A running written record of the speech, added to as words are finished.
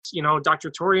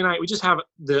Dr. Tori and I, we just have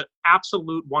the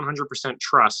absolute 100%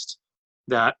 trust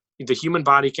that the human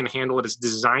body can handle it. It's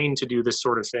designed to do this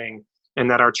sort of thing. And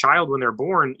that our child, when they're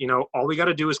born, all we got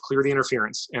to do is clear the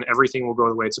interference and everything will go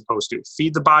the way it's supposed to.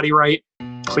 Feed the body right,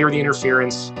 clear the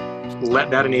interference, let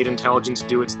that innate intelligence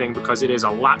do its thing, because it is a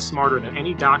lot smarter than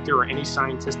any doctor or any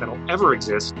scientist that'll ever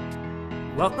exist.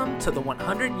 Welcome to the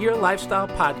 100-Year Lifestyle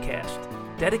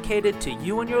Podcast, dedicated to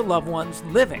you and your loved ones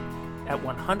living at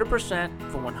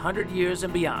 100% for 100 years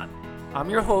and beyond. I'm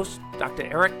your host, Dr.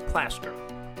 Eric Plaster.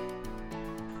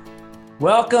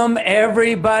 Welcome,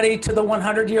 everybody, to the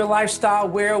 100-Year Lifestyle,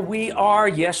 where we are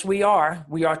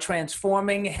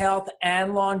transforming health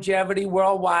and longevity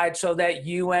worldwide so that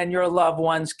you and your loved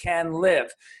ones can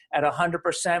live at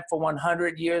 100% for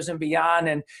 100 years and beyond.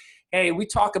 And hey, we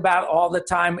talk about all the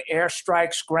time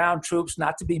airstrikes, ground troops,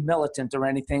 not to be militant or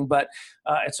anything, but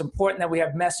it's important that we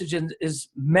have messages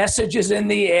in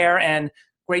the air and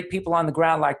great people on the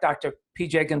ground like Dr.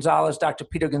 PJ Gonzalez, Dr.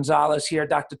 Peter Gonzalez here,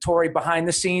 Dr. Tori behind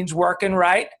the scenes working,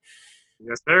 right?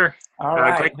 Yes, sir. All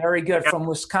right. Great. Very good. From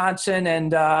Wisconsin.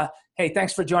 And hey,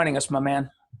 thanks for joining us, my man.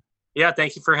 Yeah,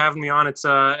 thank you for having me on. It's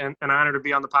an honor to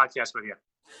be on the podcast with you.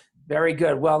 Very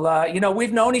good. Well,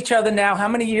 we've known each other now, how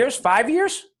many years? 5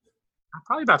 years?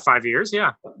 Probably about 5 years,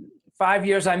 yeah. 5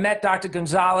 years. I met Dr.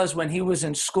 Gonzalez when he was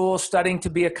in school studying to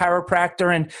be a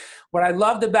chiropractor. And what I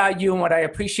loved about you and what I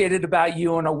appreciated about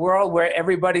you, in a world where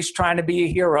everybody's trying to be a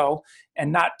hero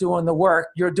and not doing the work,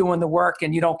 you're doing the work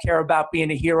and you don't care about being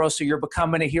a hero. So you're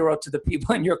becoming a hero to the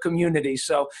people in your community.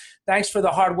 So thanks for the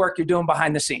hard work you're doing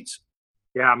behind the scenes.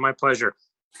 Yeah, my pleasure.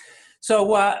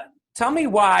 So tell me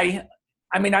why.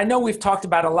 I mean, I know we've talked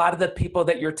about a lot of the people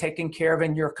that you're taking care of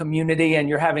in your community and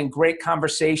you're having great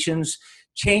conversations,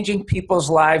 changing people's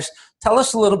lives. Tell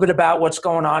us a little bit about what's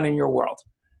going on in your world.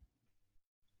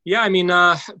 Yeah, I mean,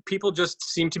 people just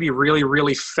seem to be really,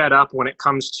 really fed up when it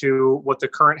comes to what the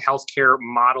current healthcare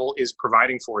model is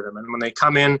providing for them. And when they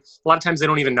come in, a lot of times they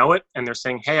don't even know it. And they're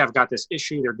saying, hey, I've got this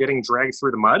issue. They're getting dragged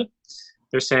through the mud.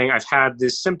 They're saying, I've had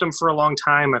this symptom for a long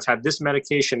time. I've had this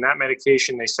medication, that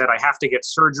medication. They said, I have to get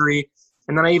surgery.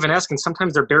 And then I even ask, and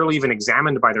sometimes they're barely even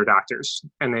examined by their doctors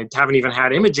and they haven't even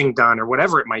had imaging done or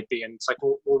whatever it might be. And it's like,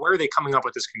 well, where are they coming up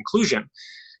with this conclusion?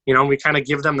 We kind of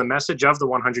give them the message of the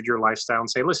 100-year lifestyle and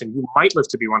say, listen, you might live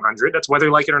to be 100. That's whether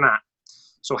you like it or not.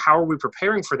 So how are we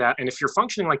preparing for that? And if you're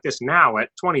functioning like this now at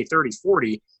 20, 30,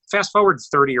 40, fast forward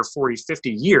 30 or 40, 50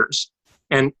 years,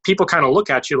 and people kind of look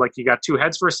at you like you got two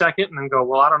heads for a second and then go,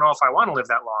 well, I don't know if I want to live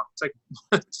that long. It's like,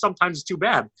 sometimes it's too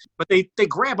bad. But they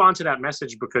grab onto that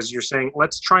message because you're saying,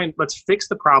 let's fix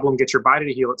the problem, get your body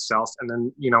to heal itself. And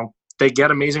then, they get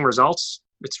amazing results.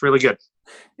 It's really good.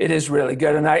 It is really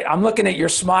good. And I'm looking at your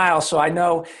smile, so I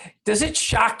know, does it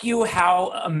shock you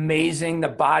how amazing the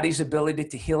body's ability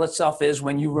to heal itself is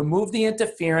when you remove the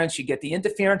interference, you get the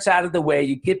interference out of the way,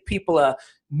 you give people a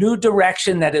new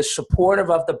direction that is supportive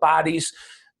of the body's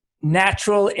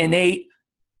natural, innate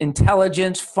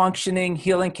intelligence, functioning,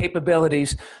 healing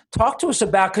capabilities. Talk to us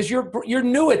about, because you're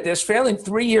new at this, failing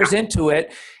 3 years into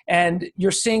it, and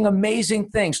you're seeing amazing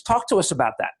things. Talk to us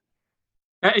about that.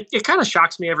 It kind of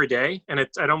shocks me every day, and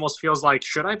it almost feels like,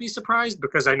 should I be surprised?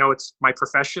 Because I know it's my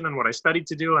profession and what I studied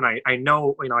to do, and I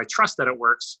know, I trust that it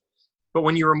works. But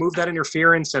when you remove that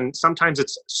interference, and sometimes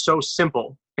it's so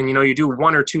simple, and you do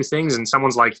one or two things, and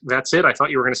someone's like, that's it, I thought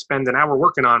you were going to spend an hour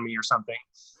working on me or something.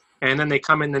 And then they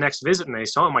come in the next visit, and they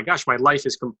say, oh my gosh, my life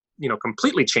is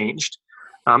completely changed.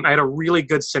 I had a really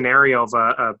good scenario of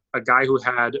a guy who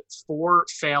had 4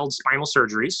 failed spinal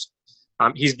surgeries.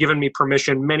 He's given me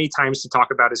permission many times to talk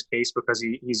about his case because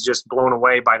he's just blown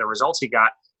away by the results he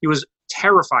got. He was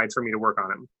terrified for me to work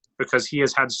on him because he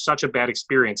has had such a bad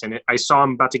experience. And I saw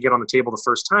him about to get on the table the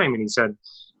first time, and he said,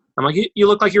 I'm like, you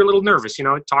look like you're a little nervous,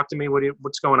 talk to me,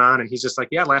 what's going on? And he's just like,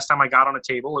 yeah, last time I got on a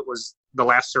table, it was the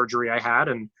last surgery I had,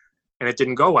 and it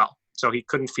didn't go well. So he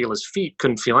couldn't feel his feet,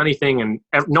 couldn't feel anything, and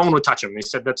no one would touch him. They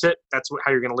said, that's it. That's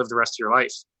how you're going to live the rest of your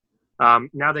life.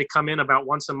 Now they come in about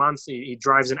once a month. He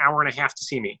drives an hour and a half to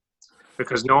see me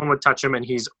because no one would touch him. And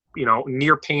he's,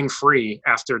 near pain-free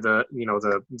after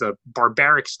the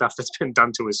barbaric stuff that's been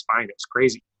done to his spine. It's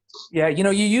crazy. Yeah. You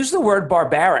use the word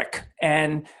barbaric,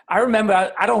 and I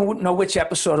remember, I don't know which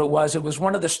episode it was. It was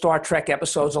one of the Star Trek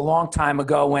episodes a long time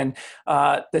ago when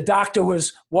the doctor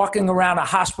was walking around a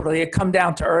hospital. He had come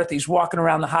down to Earth. He's walking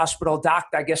around the hospital. Doc,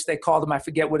 I guess they called him, I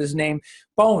forget what his name,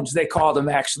 Bones, they called him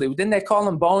actually. Didn't they call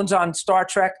him Bones on Star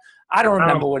Trek? I don't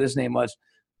remember what his name was.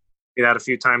 That a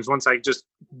few times once I just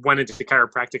went into the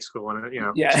chiropractic school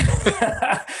and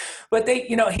Yeah. But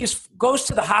he goes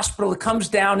to the hospital, it comes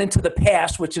down into the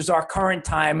past, which is our current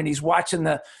time. And he's watching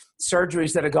the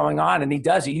surgeries that are going on. And he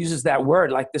uses that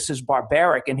word like this is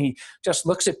barbaric. And he just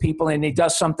looks at people and he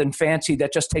does something fancy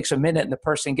that just takes a minute and the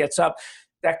person gets up.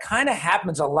 That kind of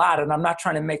happens a lot. And I'm not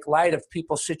trying to make light of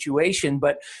people's situation,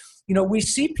 but we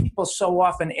see people so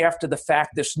often after the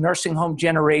fact, this nursing home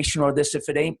generation, or this, if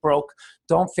it ain't broke,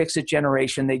 don't fix it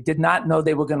generation. They did not know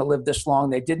they were going to live this long.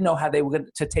 They didn't know how they were going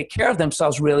to take care of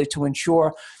themselves really to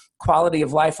ensure quality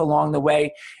of life along the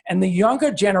way. And the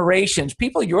younger generations,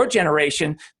 people your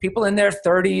generation, people in their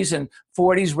 30s and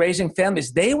 40s raising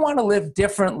families, they want to live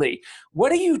differently.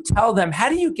 What do you tell them? How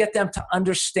do you get them to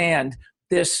understand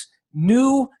this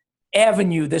new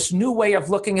avenue, this new way of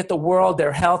looking at the world,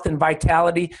 their health and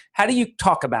vitality? How do you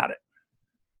talk about it?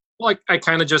 Well, I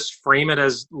kind of just frame it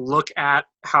as look at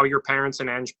how your parents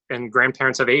and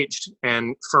grandparents have aged.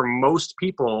 And for most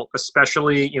people,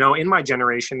 especially, in my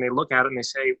generation, they look at it and they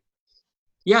say,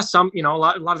 yeah, a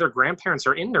lot of their grandparents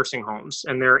are in nursing homes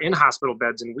and they're in hospital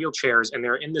beds and wheelchairs, and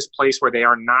they're in this place where they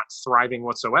are not thriving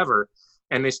whatsoever.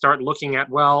 And they start looking at,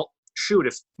 well, shoot,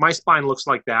 if my spine looks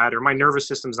like that, or my nervous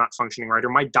system's not functioning right, or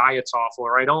my diet's awful,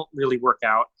 or I don't really work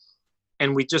out.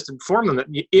 And we just inform them that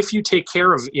if you take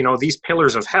care of, these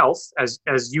pillars of health, as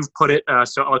you've put it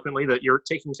so eloquently, that you're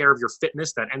taking care of your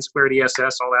fitness, that N squared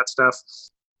ESS, all that stuff.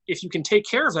 If you can take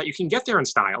care of that, you can get there in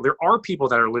style. There are people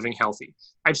that are living healthy.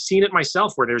 I've seen it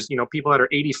myself where there's, people that are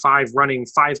 85 running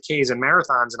 5Ks and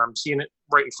marathons, and I'm seeing it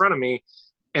right in front of me,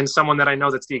 and someone that I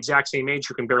know that's the exact same age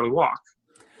who can barely walk.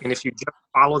 And if you just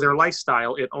follow their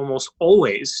lifestyle, it almost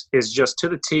always is just to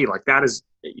the T. Like that is,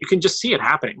 you can just see it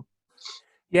happening.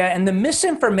 Yeah. And the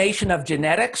misinformation of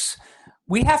genetics,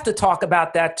 we have to talk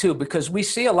about that too, because we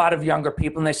see a lot of younger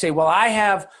people and they say, well, I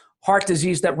have heart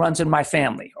disease that runs in my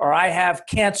family, or I have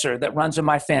cancer that runs in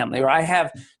my family, or I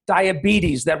have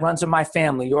diabetes that runs in my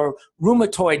family, or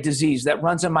rheumatoid disease that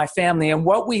runs in my family. And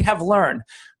what we have learned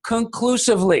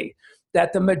conclusively,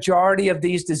 that the majority of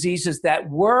these diseases that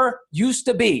used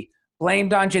to be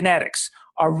blamed on genetics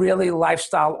are really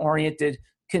lifestyle-oriented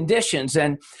conditions.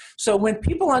 And so when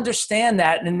people understand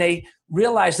that and they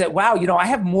realize that, wow, I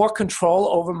have more control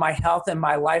over my health and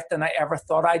my life than I ever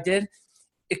thought I did,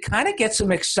 it kind of gets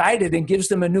them excited and gives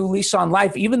them a new lease on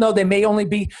life, even though they may only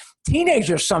be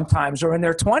teenagers sometimes or in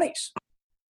their 20s.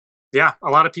 Yeah, a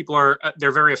lot of people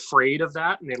they're very afraid of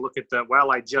that. And they look at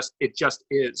it just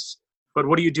is. But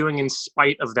what are you doing in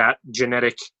spite of that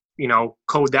genetic,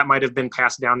 code that might have been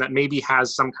passed down that maybe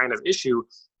has some kind of issue?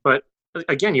 But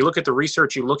again, you look at the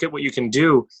research, you look at what you can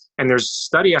do, and there's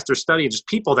study after study, just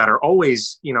people that are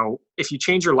always, if you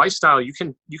change your lifestyle, you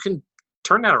can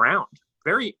turn that around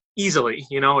very easily.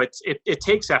 It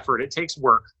takes effort, it takes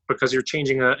work because you're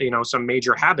changing some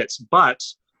major habits. But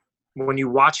when you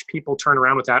watch people turn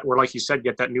around with that, or like you said,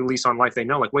 get that new lease on life, they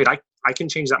know like, wait, I can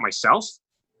change that myself.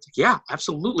 Yeah,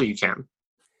 absolutely you can.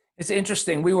 It's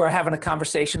interesting. We were having a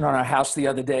conversation on our house the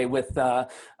other day with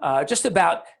just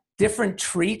about different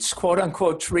treats, quote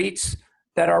unquote treats,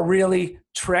 that are really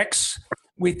tricks.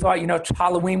 We thought,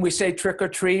 Halloween, we say trick or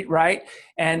treat, right?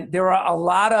 And there are a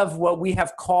lot of what we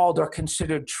have called or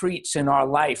considered treats in our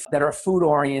life that are food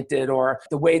oriented, or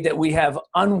the way that we have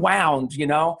unwound,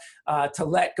 to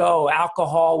let go,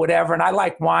 alcohol, whatever. And I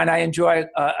like wine. I enjoy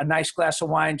a nice glass of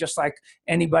wine just like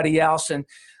anybody else.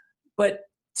 But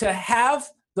to have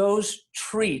those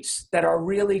treats that are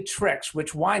really tricks,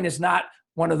 which wine is not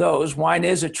one of those. Wine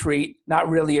is a treat, not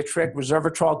really a trick.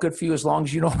 Resveratrol, good for you as long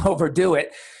as you don't overdo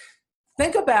it.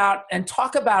 Think about and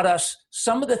talk about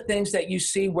some of the things that you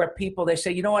see where people, they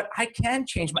say, you know what, I can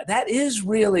change that is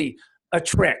really a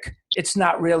trick. It's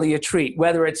not really a treat,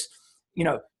 whether it's,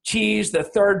 cheese, the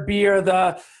third beer,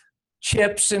 the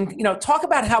chips, and, talk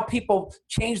about how people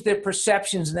change their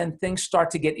perceptions and then things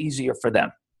start to get easier for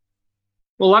them.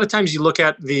 Well, a lot of times you look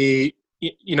at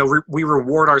we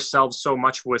reward ourselves so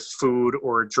much with food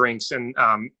or drinks. And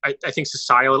I think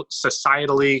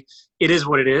societally, it is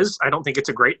what it is. I don't think it's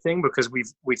a great thing because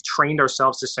we've trained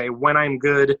ourselves to say, when I'm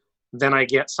good, then I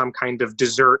get some kind of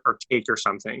dessert or cake or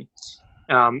something.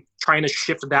 Trying to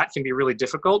shift that can be really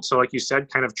difficult. So like you said,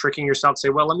 kind of tricking yourself to say,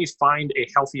 well, let me find a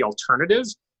healthy alternative.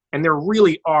 And there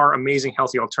really are amazing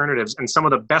healthy alternatives. And some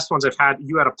of the best ones I've had,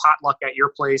 you had a potluck at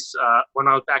your place when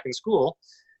I was back in school.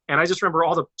 And I just remember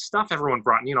all the stuff everyone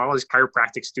brought, all these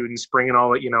chiropractic students bringing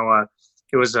all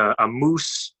it was a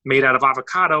mousse made out of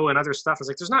avocado and other stuff. I was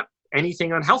like, there's not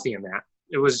anything unhealthy in that.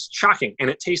 It was shocking. And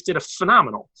it tasted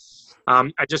phenomenal.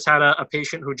 I just had a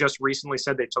patient who just recently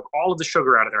said they took all of the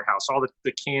sugar out of their house, all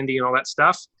the candy and all that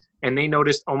stuff. And they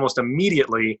noticed almost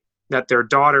immediately that their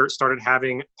daughter started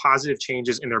having positive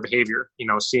changes in their behavior,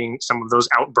 seeing some of those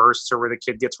outbursts or where the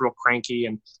kid gets real cranky.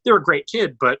 And they're a great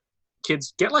kid, but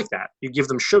kids get like that. You give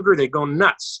them sugar, they go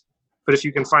nuts. But if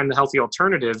you can find the healthy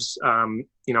alternatives,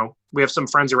 we have some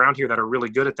friends around here that are really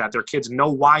good at that. Their kids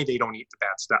know why they don't eat the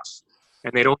bad stuff,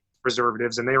 and they don't eat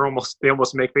preservatives, and they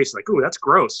almost make faces like, "Ooh, that's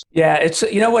gross." Yeah, it's,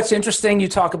 what's interesting, you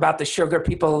talk about the sugar,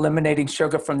 people eliminating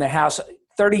sugar from their house.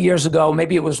 30 years ago,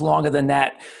 maybe it was longer than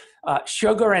that,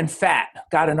 sugar and fat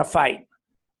got in a fight,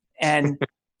 and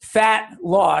fat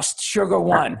lost, sugar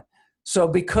won. So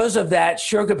because of that,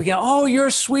 sugar became, oh,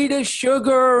 you're sweet as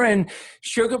sugar. And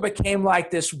sugar became like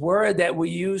this word that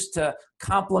we use to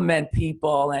compliment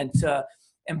people and to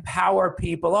empower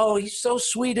people. Oh, he's so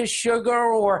sweet as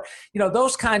sugar, or,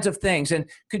 those kinds of things. And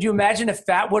could you imagine if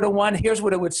fat would have won? Here's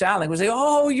what it would sound like. It would say,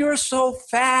 oh, you're so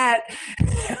fat.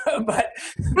 But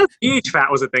each fat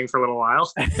was a thing for a little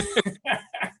while.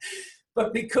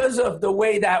 But because of the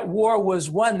way that war was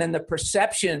won, then the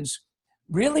perceptions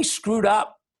really screwed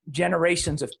up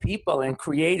generations of people and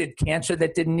created cancer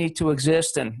that didn't need to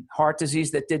exist and heart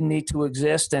disease that didn't need to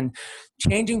exist. And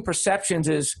changing perceptions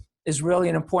is really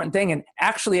an important thing. And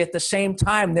actually at the same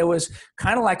time, there was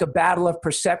kind of like a battle of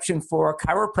perception for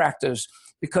chiropractors,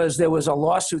 because there was a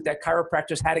lawsuit that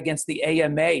chiropractors had against the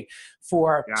AMA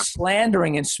for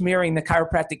slandering and smearing the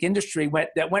chiropractic industry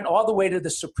that went all the way to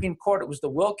the Supreme Court. It was the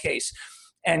Will case.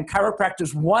 And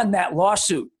chiropractors won that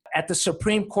lawsuit at the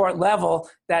Supreme Court level,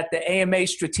 that the AMA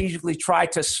strategically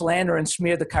tried to slander and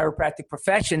smear the chiropractic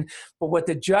profession. But what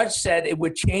the judge said, it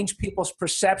would change people's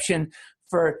perception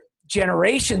for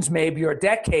generations, maybe, or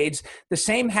decades. The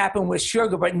same happened with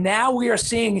sugar. But now we are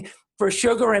seeing for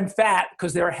sugar and fat,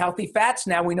 because there are healthy fats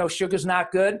now. We know sugar's not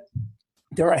good.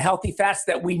 There are healthy fats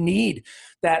that we need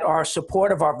that are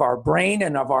supportive of our brain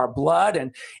and of our blood.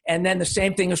 And then the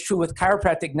same thing is true with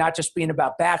chiropractic, not just being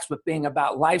about backs, but being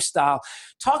about lifestyle.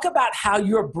 Talk about how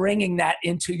you're bringing that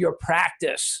into your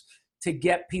practice to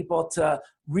get people to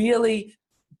really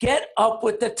get up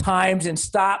with the times and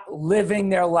stop living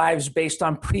their lives based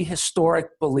on prehistoric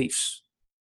beliefs.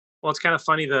 Well, it's kind of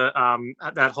funny,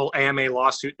 that whole AMA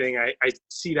lawsuit thing. I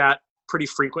see that pretty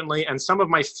frequently. And some of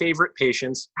my favorite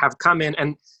patients have come in,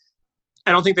 and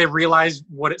I don't think they realize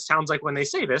what it sounds like when they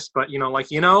say this, but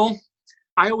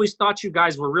I always thought you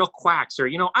guys were real quacks, or,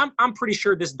 I'm pretty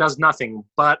sure this does nothing,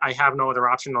 but I have no other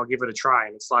option. I'll give it a try.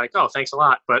 And it's like, oh, thanks a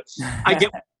lot. But I get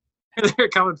where they're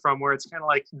coming from, where it's kind of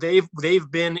like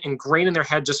they've been ingrained in their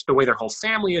head just the way their whole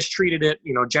family has treated it,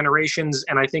 generations.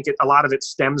 And I think a lot of it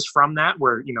stems from that,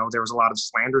 where, there was a lot of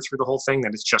slander through the whole thing,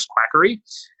 that it's just quackery.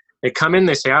 They come in,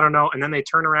 they say, I don't know. And then they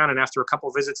turn around, and after a couple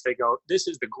of visits, they go, this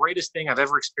is the greatest thing I've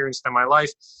ever experienced in my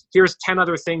life. Here's 10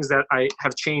 other things that I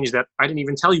have changed that I didn't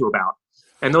even tell you about.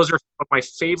 And those are some of my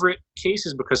favorite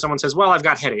cases, because someone says, well, I've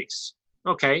got headaches.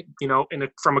 Okay.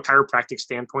 From a chiropractic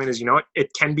standpoint,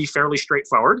 it can be fairly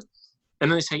straightforward. And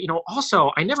then they say,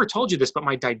 also, I never told you this, but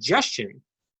my digestion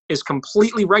is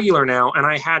completely regular now. And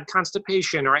I had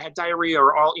constipation, or I had diarrhea,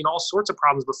 or all sorts of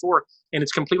problems before, and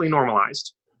it's completely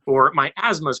normalized. Or my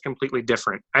asthma is completely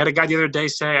different. I had a guy the other day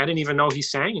say, I didn't even know he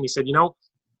sang. And he said,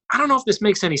 I don't know if this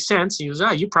makes any sense. He goes,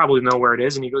 you probably know where it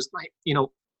is. And he goes,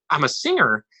 I'm a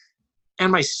singer,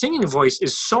 and my singing voice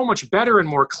is so much better and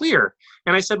more clear.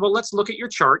 And I said, well, let's look at your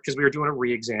chart, because we were doing a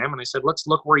re-exam. And I said, let's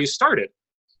look where you started.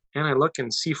 And I look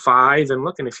and see 5, and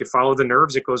look, and if you follow the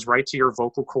nerves, it goes right to your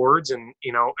vocal cords. And,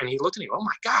 and he looked at me, oh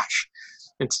my gosh,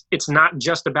 it's not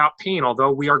just about pain,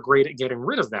 although we are great at getting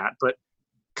rid of that. But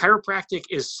chiropractic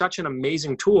is such an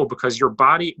amazing tool, because your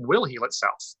body will heal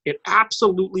itself. It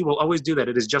absolutely will always do that.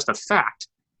 It is just a fact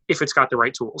if it's got the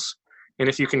right tools. And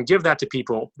if you can give that to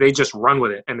people, they just run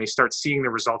with it, and they start seeing the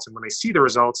results. And when they see the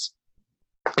results,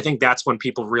 I think that's when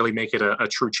people really make it a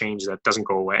true change that doesn't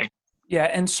go away. Yeah.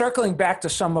 And circling back to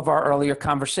some of our earlier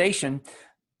conversation,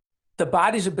 the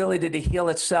body's ability to heal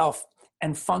itself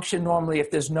and function normally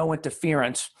if there's no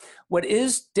interference. What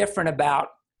is different about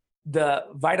the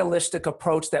vitalistic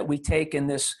approach that we take in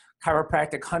this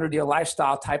chiropractic 100-year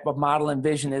lifestyle type of model and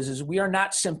vision is we are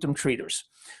not symptom treaters.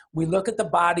 We look at the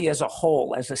body as a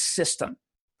whole, as a system,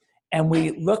 and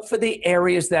we look for the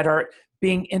areas that are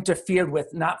being interfered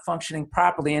with, not functioning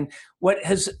properly. And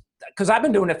because I've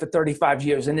been doing it for 35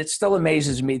 years, and it still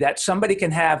amazes me that somebody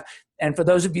can have, and for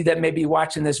those of you that may be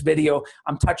watching this video,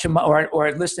 I'm touching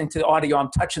or listening to the audio, I'm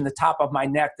touching the top of my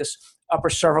neck, this upper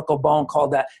cervical bone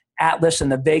called the atlas,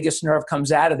 and the vagus nerve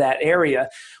comes out of that area.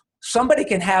 Somebody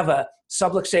can have a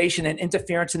subluxation and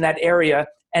interference in that area,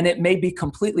 and it may be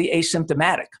completely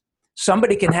asymptomatic.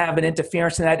 Somebody can have an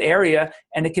interference in that area,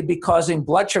 and it could be causing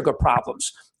blood sugar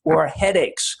problems, or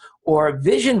headaches, or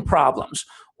vision problems,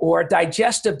 or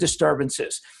digestive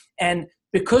disturbances. And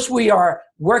because we are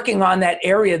working on that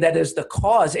area that is the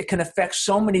cause, it can affect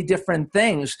so many different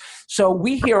things. So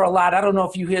we hear a lot, I don't know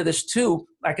if you hear this too,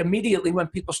 like immediately when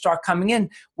people start coming in,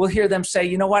 we'll hear them say,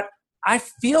 you know what, I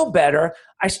feel better.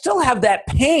 I still have that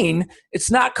pain. It's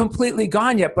not completely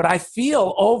gone yet, but I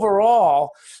feel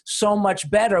overall so much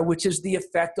better, which is the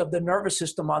effect of the nervous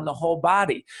system on the whole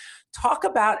body. Talk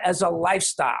about as a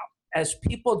lifestyle, as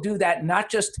people do that,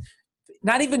 not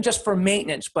even just for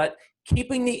maintenance, but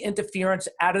keeping the interference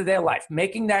out of their life,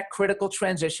 making that critical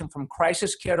transition from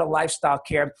crisis care to lifestyle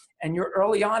care. And you're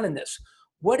early on in this.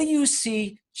 What do you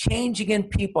see changing in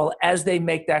people as they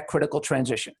make that critical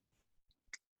transition?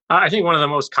 I think one of the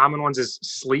most common ones is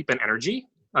sleep and energy.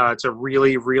 It's a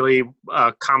really, really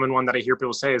common one that I hear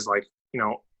people say is like,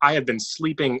 I have been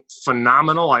sleeping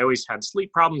phenomenal. I always had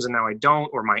sleep problems and now I don't,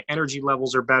 or my energy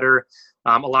levels are better.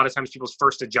 A lot of times people's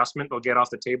first adjustment, they'll get off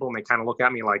the table and they kind of look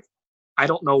at me like, I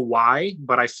don't know why,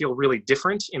 but I feel really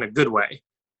different in a good way.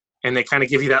 And they kind of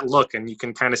give you that look, and you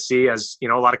can kind of see, as a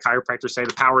lot of chiropractors say,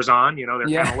 the power's on, they're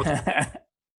kind of looking.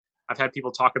 I've had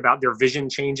people talk about their vision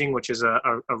changing, which is a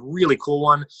really cool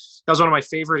one. That was one of my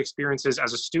favorite experiences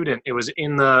as a student. It was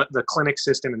in the clinic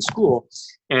system in school.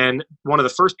 And one of the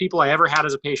first people I ever had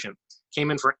as a patient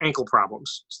came in for ankle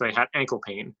problems. So they had ankle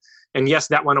pain. And yes,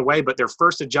 that went away. But their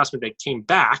first adjustment, they came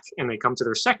back and they come to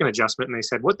their second adjustment and they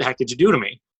said, what the heck did you do to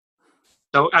me?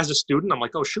 So as a student, I'm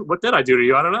like, oh, shoot, what did I do to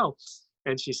you? I don't know.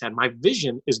 And she said, my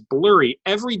vision is blurry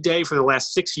every day for the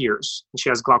last 6 years. And she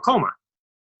has glaucoma.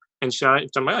 And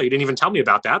I'm like, oh, you didn't even tell me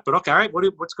about that. But okay, all right,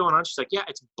 what's going on? She's like, yeah,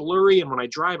 it's blurry. And when I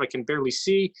drive, I can barely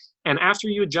see. And after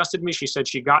you adjusted me, she said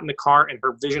she got in the car and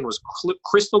her vision was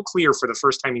crystal clear for the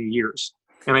first time in years.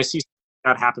 And I see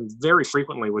that happen very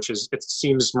frequently, it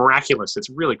seems miraculous.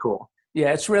 It's really cool.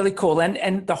 Yeah, it's really cool.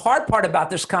 And the hard part about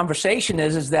this conversation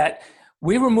is that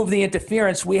we remove the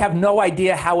interference. We have no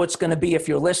idea how it's going to be, if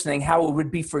you're listening, how it would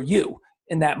be for you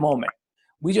in that moment.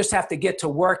 We just have to get to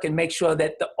work and make sure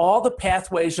that all the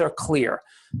pathways are clear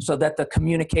so that the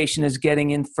communication is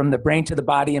getting in from the brain to the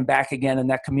body and back again, and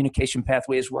that communication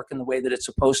pathway is working the way that it's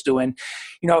supposed to. And,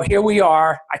 here we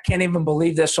are. I can't even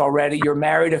believe this already. You're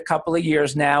married a couple of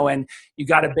years now, and you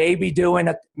got a baby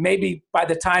maybe by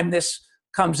the time this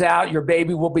comes out, your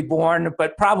baby will be born,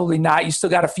 but probably not. You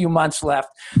still got a few months left.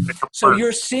 So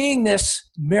you're seeing this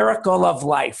miracle of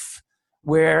life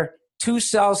where two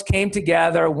cells came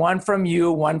together, one from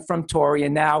you, one from Tori,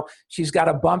 and now she's got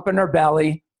a bump in her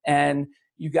belly, and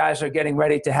you guys are getting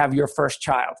ready to have your first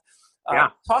child.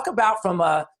 Talk about, from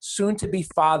a soon-to-be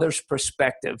father's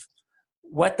perspective,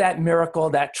 what that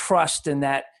miracle, that trust, and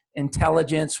that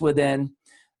intelligence within,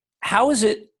 how is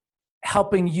it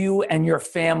helping you and your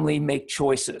family make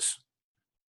choices?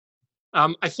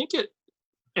 I think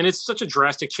it's such a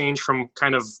drastic change from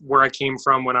kind of where I came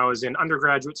from when I was in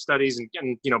undergraduate studies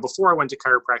and before I went to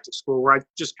chiropractic school, where I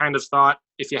just kind of thought,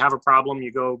 if you have a problem,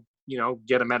 you go,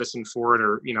 get a medicine for it,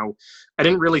 or, I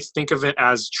didn't really think of it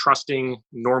as trusting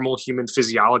normal human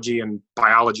physiology and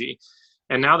biology.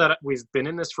 And now that we've been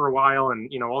in this for a while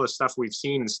and, all the stuff we've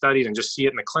seen and studied and just see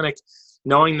it in the clinic,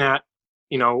 knowing that,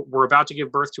 we're about to give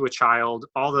birth to a child,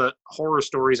 all the horror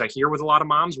stories I hear with a lot of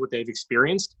moms, what they've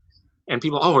experienced. And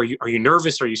people, are you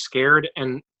nervous? Are you scared?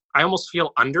 And I almost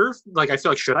feel I feel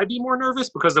like, should I be more nervous?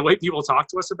 Because the way people talk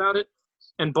to us about it.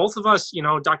 And both of us,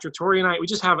 Dr. Tori and I, we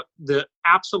just have the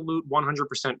absolute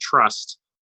 100% trust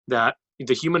that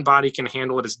the human body can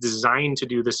handle it. It's designed to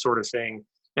do this sort of thing.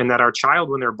 And that our child,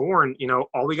 when they're born,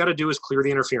 all we got to do is clear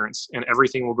the interference and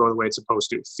everything will go the way it's supposed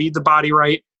to. Feed the body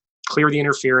right, clear the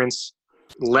interference,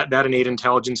 let that innate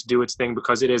intelligence do its thing,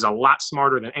 because it is a lot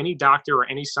smarter than any doctor or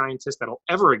any scientist that'll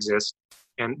ever exist.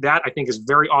 And that, I think, is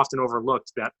very often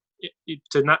overlooked, that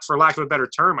for lack of a better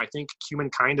term, I think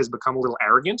humankind has become a little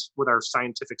arrogant with our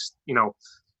scientific,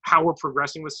 how we're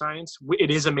progressing with science.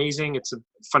 It is amazing. It's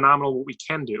phenomenal what we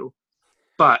can do,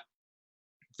 but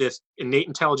this innate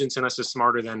intelligence in us is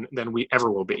smarter than we ever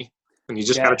will be. And you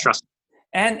just got to trust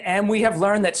it. And we have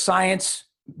learned that science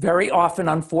very often,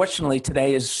 unfortunately,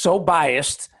 today is so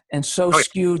biased and so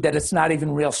skewed that it's not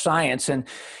even real science. And,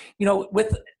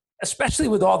 especially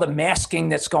with all the masking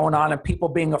that's going on and people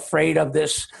being afraid of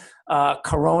this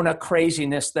corona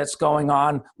craziness that's going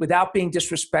on, without being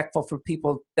disrespectful for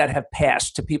people that have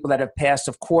passed, to people that have passed.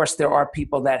 Of course, there are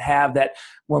people that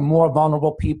were more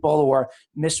vulnerable people or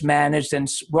mismanaged, and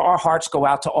our hearts go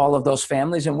out to all of those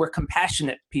families, and we're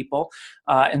compassionate people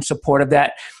in support of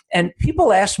that. And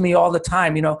people ask me all the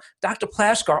time, Dr.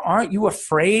 Plaskar, aren't you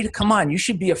afraid? Come on, you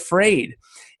should be afraid.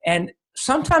 And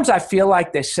sometimes I feel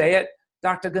like they say it,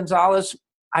 Dr. Gonzalez,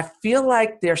 I feel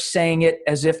like they're saying it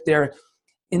as if they're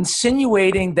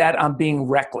insinuating that I'm being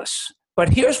reckless. But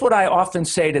here's what I often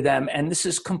say to them, and this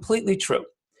is completely true.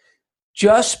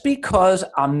 Just because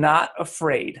I'm not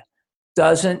afraid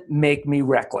doesn't make me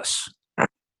reckless.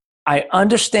 I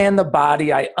understand the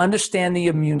body. I understand the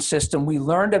immune system. We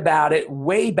learned about it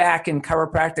way back in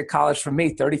chiropractic college for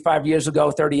me 35 years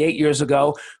ago, 38 years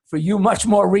ago, for you much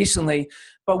more recently.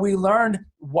 But we learned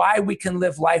why we can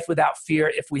live life without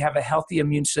fear if we have a healthy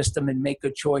immune system and make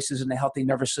good choices and a healthy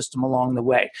nervous system along the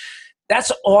way.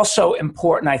 That's also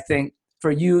important, I think, for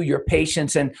you, your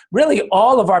patients, and really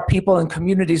all of our people and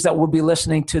communities that will be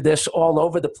listening to this all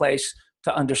over the place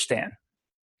to understand.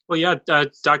 Well, yeah,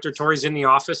 Dr. Tori's in the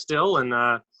office still, and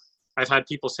I've had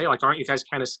people say, like, aren't you guys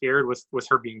kind of scared with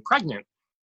her being pregnant?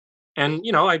 And,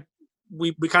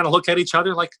 we kind of look at each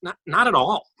other like, not at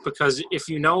all, because if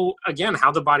you know, again,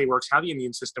 how the body works, how the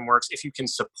immune system works, if you can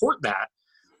support that,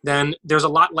 then there's a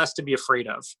lot less to be afraid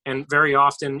of. And very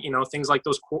often, things like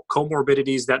those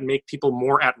comorbidities that make people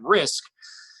more at risk,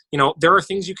 there are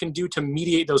things you can do to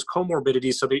mediate those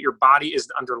comorbidities so that your body is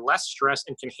under less stress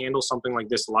and can handle something like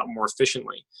this a lot more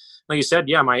efficiently. Like you said,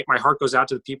 yeah, my heart goes out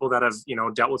to the people that have,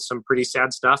 dealt with some pretty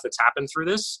sad stuff that's happened through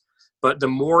this. But the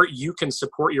more you can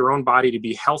support your own body to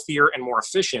be healthier and more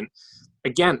efficient,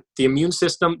 again, the immune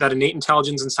system, that innate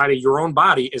intelligence inside of your own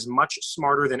body is much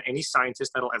smarter than any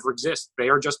scientist that'll ever exist. They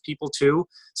are just people too.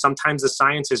 Sometimes the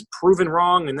science is proven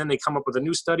wrong, and then they come up with a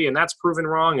new study and that's proven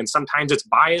wrong. And sometimes it's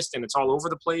biased and it's all over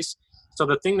the place. So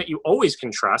the thing that you always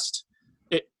can trust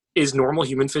is normal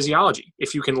human physiology.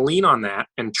 If you can lean on that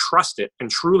and trust it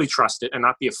and truly trust it and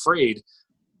not be afraid,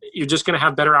 you're just going to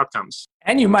have better outcomes.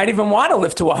 And you might even want to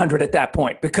live to 100 at that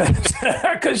point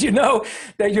because you know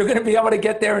that you're going to be able to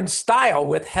get there in style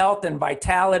with health and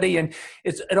vitality. And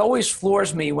it always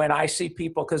floors me when I see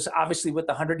people, because obviously with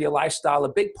the 100-year lifestyle, a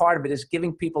big part of it is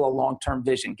giving people a long-term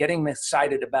vision, getting them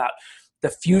excited about the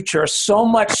future, so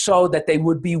much so that they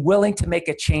would be willing to make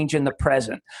a change in the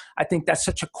present. I think that's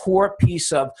such a core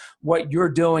piece of what you're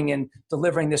doing in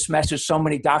delivering this message. So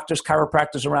many doctors,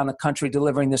 chiropractors around the country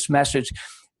delivering this message.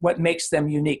 What makes them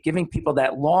unique, giving people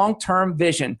that long-term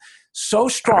vision, so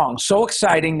strong, so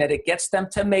exciting that it gets them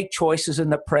to make choices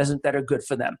in the present that are good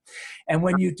for them. And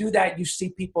when you do that, you see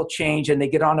people change and they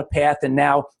get on a path and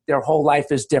now their whole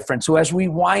life is different. So as we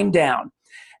wind down,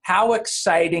 how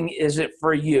exciting is it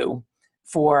for you,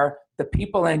 for the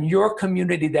people in your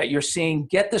community that you're seeing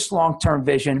get this long-term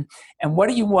vision? And what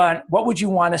would you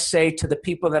want to say to the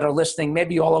people that are listening,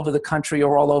 maybe all over the country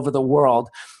or all over the world,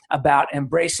 about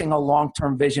embracing a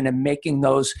long-term vision and making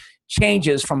those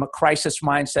changes from a crisis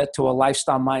mindset to a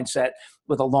lifestyle mindset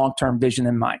with a long-term vision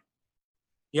in mind?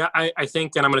 Yeah, I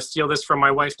think, and I'm going to steal this from my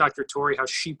wife, Dr. Tori, how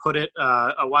she put it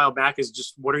a while back, is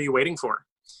just, what are you waiting for?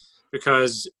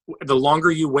 Because the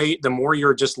longer you wait, the more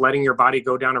you're just letting your body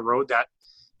go down a road that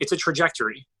it's a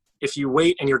trajectory. If you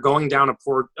wait and you're going down a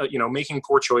poor, making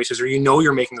poor choices, or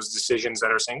you're making those decisions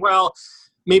that are saying, well,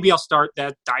 maybe I'll start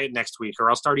that diet next week,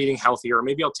 or I'll start eating healthier, or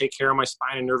maybe I'll take care of my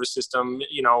spine and nervous system,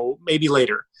 maybe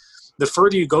later. The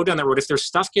further you go down that road, if there's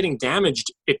stuff getting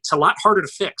damaged, it's a lot harder to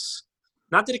fix.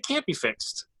 Not that it can't be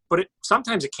fixed, but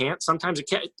sometimes it can't, sometimes it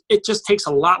can't. It just takes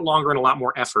a lot longer and a lot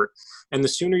more effort. And the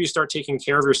sooner you start taking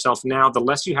care of yourself now, the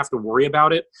less you have to worry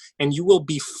about it. And you will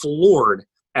be floored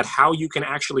at how you can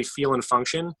actually feel and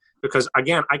function. Because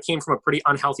again, I came from a pretty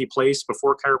unhealthy place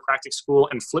before chiropractic school,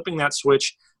 and flipping that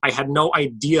switch, I had no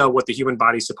idea what the human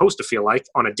body is supposed to feel like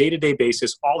on a day-to-day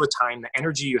basis, all the time, the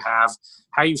energy you have,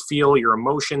 how you feel, your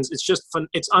emotions. It's just fun.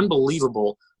 It's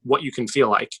unbelievable what you can feel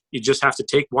like. You just have to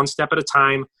take one step at a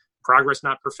time, progress,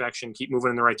 not perfection, keep moving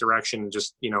in the right direction, and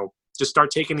just start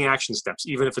taking the action steps,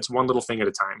 even if it's one little thing at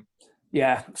a time.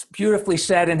 Yeah, it's beautifully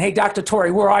said. And hey, Dr.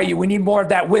 Tori, where are you? We need more of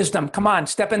that wisdom. Come on,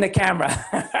 step in the camera.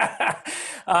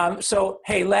 So,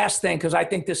 hey, last thing, because I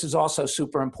think this is also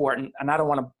super important, and I don't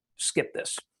want to skip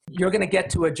this. You're going to get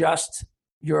to adjust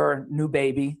your new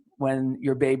baby when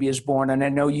your baby is born. And I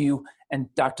know you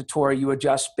and Dr. Tori, you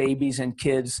adjust babies and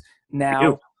kids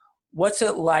now. What's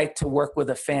it like to work with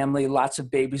a family, lots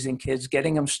of babies and kids,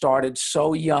 getting them started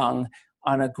so young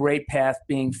on a great path,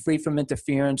 being free from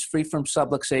interference, free from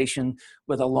subluxation,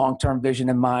 with a long-term vision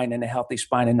in mind and a healthy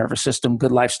spine and nervous system,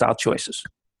 good lifestyle choices?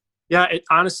 Yeah,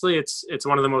 honestly, it's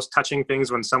one of the most touching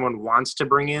things when someone wants to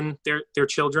bring in their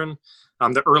children.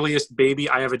 The earliest baby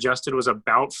I have adjusted was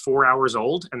about 4 hours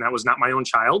old, and that was not my own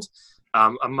child.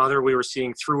 A mother we were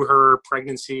seeing through her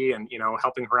pregnancy and,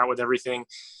 helping her out with everything.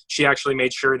 She actually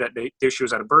made sure that she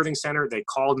was at a birthing center. They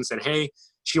called and said, hey,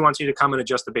 she wants you to come and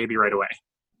adjust the baby right away.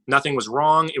 Nothing was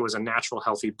wrong. It was a natural,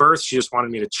 healthy birth. She just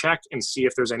wanted me to check and see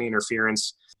if there's any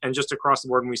interference. And just across the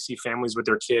board, when we see families with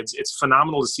their kids, it's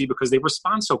phenomenal to see because they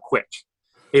respond so quick.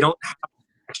 They don't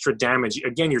have extra damage.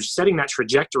 Again, you're setting that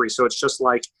trajectory. So it's just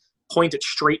like point it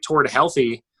straight toward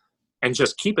healthy and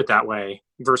just keep it that way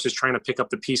versus trying to pick up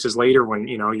the pieces later when,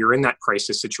 you're in that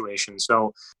crisis situation.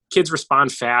 So kids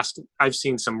respond fast. I've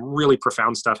seen some really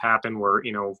profound stuff happen where,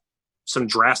 some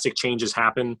drastic changes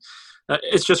happen.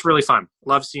 It's just really fun.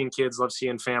 Love seeing kids, love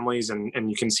seeing families, and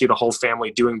you can see the whole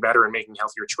family doing better and making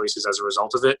healthier choices as a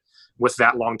result of it with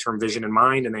that long-term vision in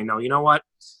mind. And they know, you know what,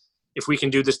 if we can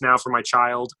do this now for my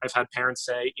child. I've had parents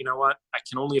say, you know what, I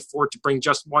can only afford to bring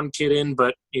just one kid in,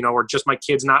 but, or just my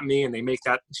kids, not me. And they make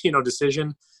that,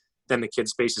 decision. Then the kid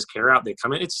spaces care out. They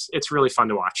come in. It's really fun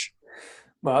to watch.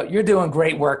 Well, you're doing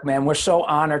great work, man. We're so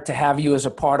honored to have you as a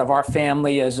part of our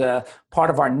family, as a part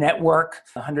of our network.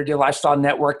 The 100-Year Lifestyle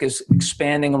Network is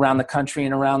expanding around the country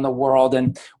and around the world.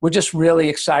 And we're just really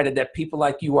excited that people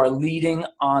like you are leading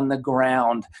on the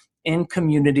ground in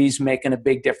communities, making a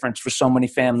big difference for so many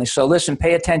families. So listen,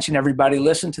 pay attention, everybody.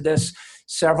 Listen to this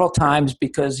several times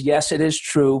because, yes, it is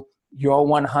true. Your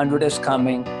 100 is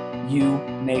coming. You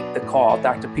make the call.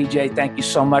 Dr. PJ, thank you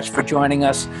so much for joining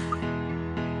us.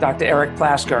 Dr. Eric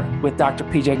Plasker with Dr.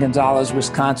 PJ Gonzalez,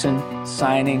 Wisconsin,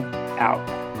 signing out.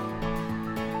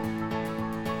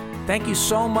 Thank you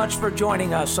so much for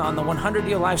joining us on the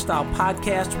 100-Year Lifestyle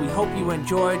Podcast. We hope you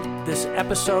enjoyed this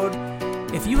episode.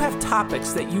 If you have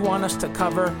topics that you want us to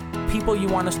cover, people you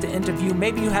want us to interview,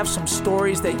 maybe you have some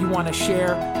stories that you want to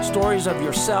share, stories of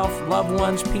yourself, loved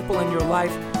ones, people in your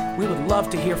life, we would love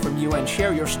to hear from you and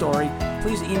share your story.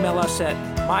 Please email us at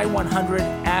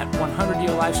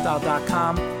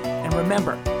my100@100yearlifestyle.com. And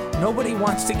remember, nobody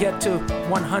wants to get to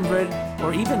 100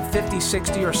 or even 50,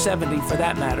 60, or 70 for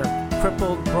that matter,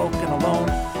 crippled, broke, and alone.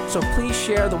 So please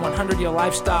share the 100-Year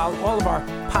Lifestyle, all of our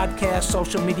podcasts,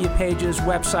 social media pages,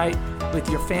 website with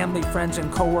your family, friends,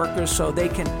 and coworkers so they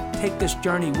can take this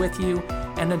journey with you.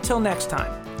 And until next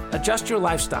time, adjust your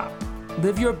lifestyle.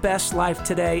 Live your best life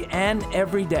today and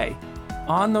every day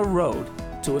on the road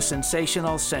to a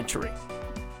sensational century.